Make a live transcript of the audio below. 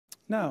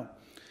Now,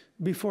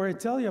 before I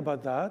tell you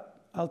about that,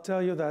 I'll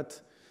tell you that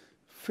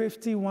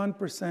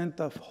 51%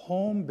 of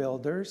home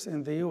builders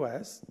in the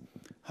US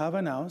have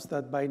announced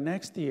that by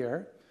next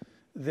year,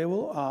 they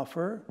will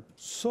offer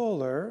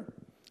solar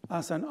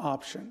as an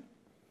option.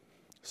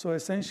 So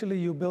essentially,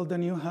 you build a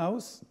new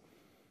house,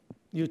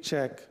 you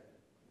check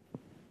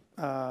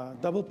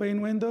double pane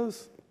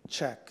windows,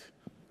 check.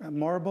 A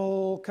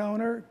marble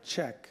counter,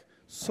 check.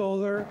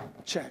 Solar,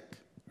 check,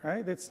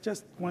 right? It's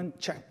just one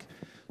check.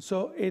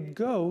 So it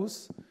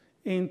goes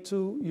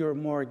into your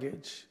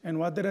mortgage. And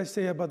what did I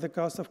say about the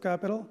cost of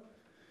capital?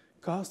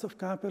 Cost of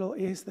capital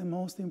is the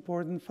most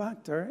important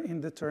factor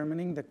in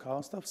determining the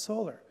cost of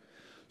solar.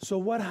 So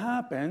what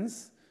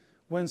happens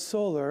when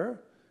solar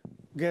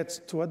gets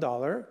to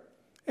 $1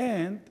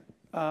 and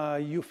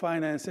you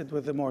finance it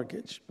with the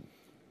mortgage?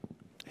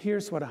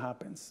 Here's what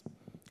happens.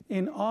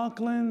 In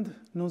Auckland,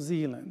 New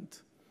Zealand,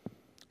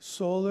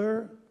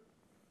 solar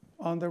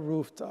on the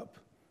rooftop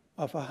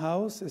of a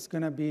house is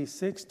going to be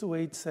 6 to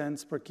 8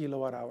 cents per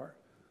kilowatt hour.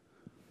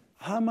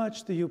 How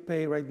much do you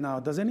pay right now?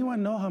 Does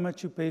anyone know how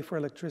much you pay for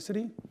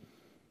electricity?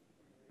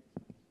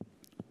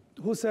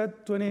 Who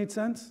said 28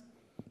 cents?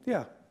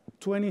 Yeah,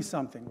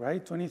 20-something,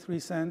 right? 23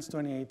 cents,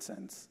 28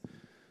 cents.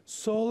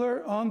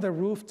 Solar on the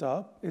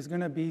rooftop is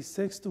going to be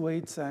 6 to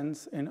 8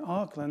 cents in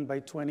Auckland by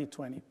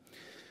 2020.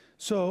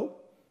 So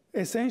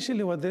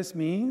essentially what this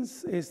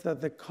means is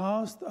that the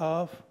cost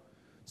of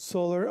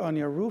solar on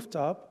your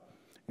rooftop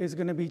is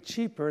going to be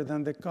cheaper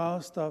than the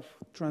cost of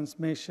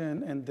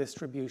transmission and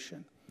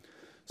distribution.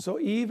 So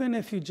even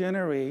if you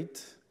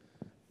generate,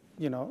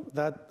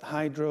 that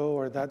hydro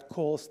or that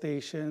coal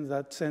station,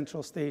 that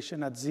central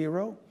station at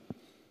zero,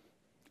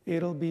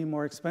 it'll be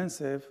more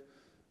expensive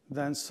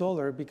than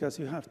solar because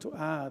you have to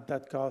add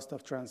that cost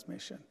of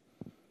transmission.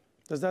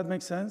 Does that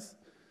make sense?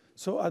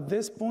 So at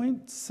this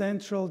point,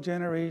 central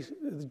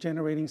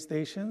generating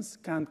stations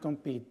can't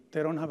compete.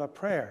 They don't have a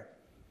prayer.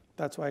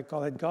 That's why I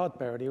call it God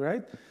parity,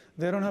 right?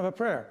 They don't have a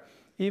prayer.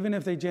 Even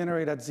if they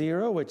generate at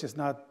zero, which is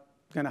not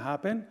going to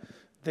happen,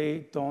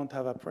 they don't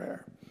have a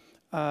prayer.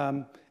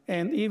 And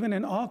even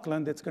in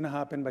Auckland, it's going to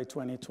happen by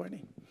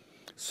 2020.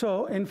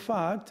 So in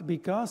fact,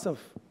 because of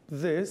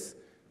this,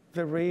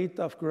 the rate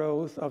of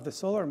growth of the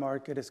solar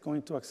market is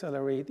going to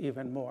accelerate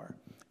even more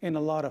in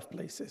a lot of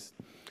places.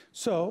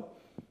 So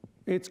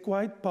it's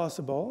quite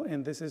possible,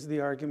 and this is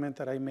the argument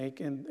that I make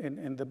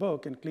in the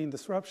book, in Clean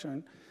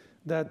Disruption,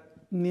 that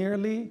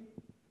nearly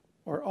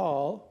or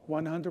all,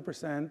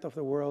 100% of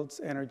the world's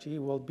energy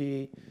will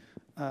be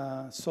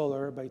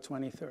solar by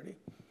 2030.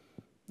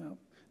 Now,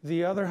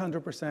 the other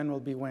 100% will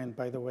be wind,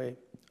 by the way,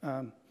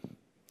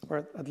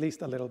 or at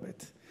least a little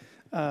bit.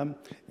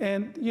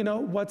 And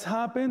what's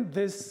happened,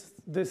 this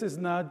is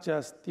not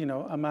just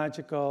a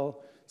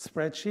magical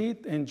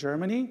spreadsheet. In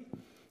Germany,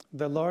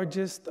 the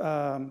largest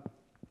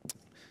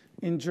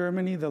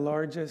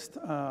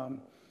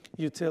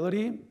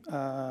utility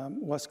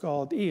was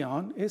called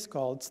E.ON, is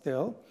called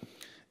still.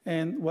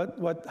 And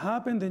what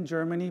happened in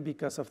Germany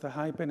because of the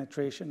high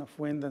penetration of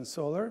wind and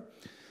solar,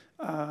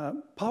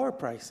 power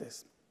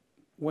prices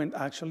went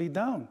actually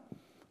down.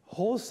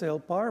 Wholesale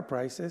power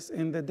prices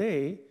in the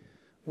day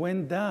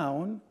went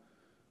down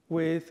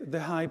with the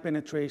high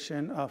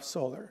penetration of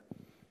solar,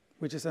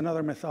 which is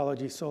another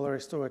mythology. Solar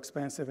is too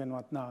expensive and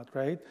whatnot,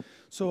 right?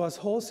 So as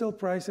wholesale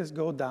prices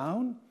go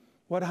down,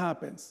 what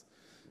happens?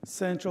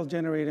 Central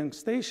generating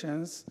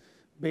stations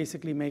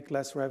basically make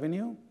less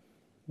revenue.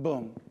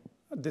 Boom,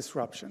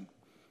 disruption.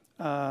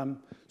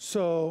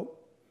 So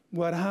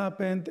what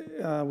happened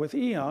with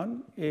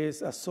E.ON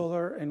is as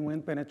solar and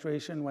wind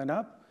penetration went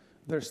up,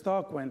 their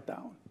stock went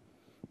down.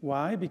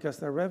 Why? Because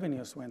their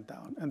revenues went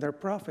down and their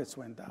profits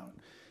went down.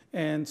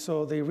 And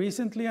so they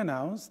recently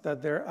announced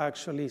that they're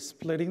actually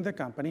splitting the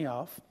company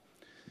off.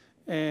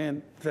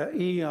 And the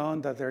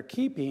E.ON that they're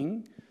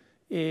keeping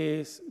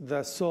is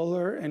the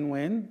solar and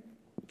wind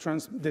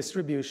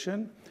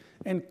distribution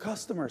and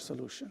customer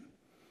solution.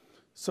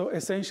 So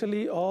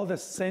essentially, all the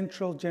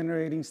central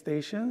generating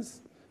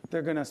stations,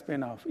 they're going to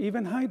spin off,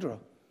 even hydro.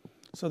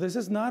 So this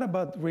is not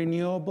about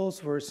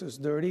renewables versus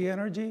dirty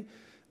energy.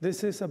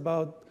 This is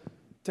about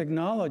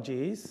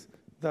technologies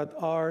that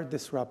are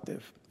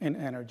disruptive in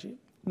energy.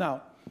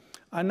 Now,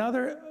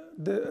 another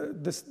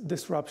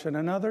disruption,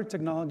 another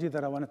technology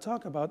that I want to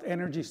talk about,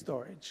 energy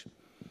storage.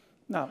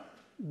 Now,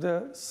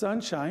 the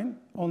sunshine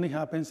only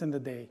happens in the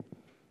day,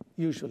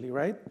 usually,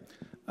 right?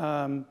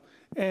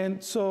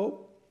 And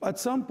so at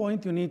some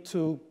point, you need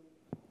to,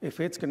 if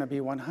it's going to be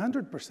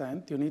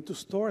 100%, you need to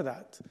store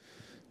that.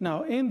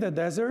 Now, in the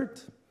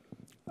desert,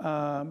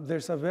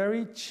 there's a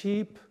very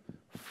cheap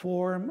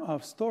form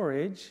of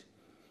storage,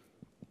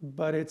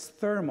 but it's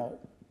thermal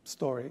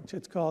storage.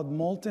 It's called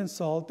molten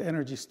salt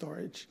energy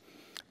storage.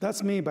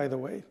 That's me, by the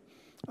way.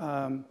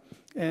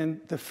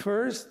 And the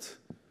first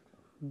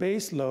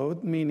base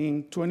load,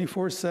 meaning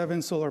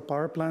 24/7 solar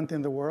power plant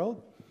in the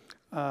world,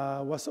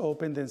 was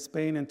opened in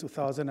Spain in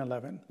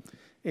 2011.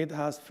 It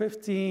has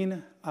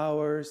 15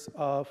 hours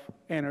of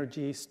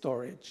energy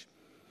storage.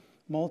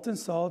 Molten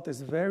salt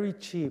is very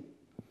cheap,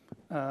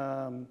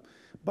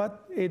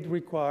 but it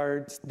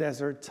requires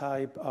desert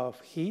type of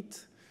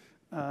heat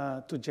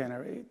to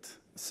generate.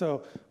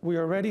 So we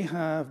already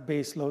have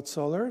baseload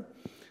solar.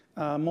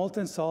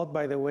 Molten salt,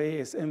 by the way,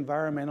 is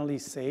environmentally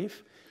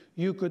safe.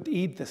 You could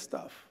eat the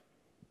stuff.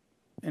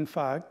 In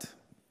fact,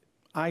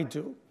 I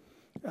do.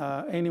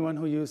 Anyone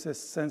who uses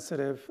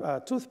sensitive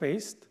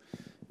toothpaste,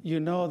 you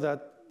know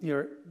that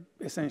you're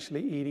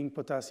essentially eating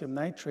potassium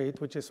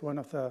nitrate, which is one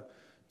of the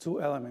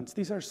two elements.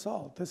 These are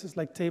salt. This is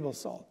like table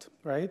salt,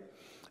 right?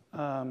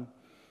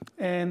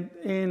 And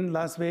in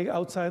Las Vegas,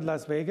 outside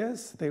Las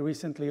Vegas, they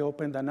recently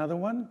opened another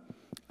one,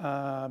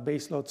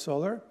 baseload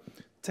solar,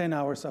 10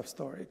 hours of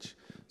storage.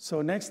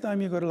 So next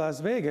time you go to Las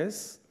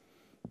Vegas,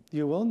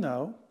 you will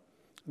know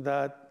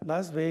that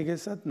Las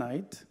Vegas at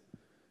night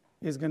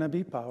is going to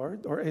be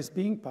powered, or is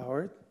being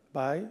powered,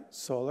 by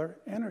solar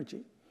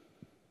energy.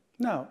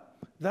 Now,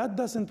 that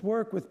doesn't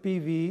work with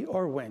PV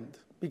or wind,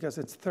 because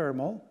it's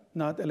thermal,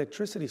 not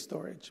electricity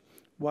storage.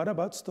 What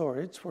about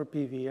storage for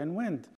PV and wind?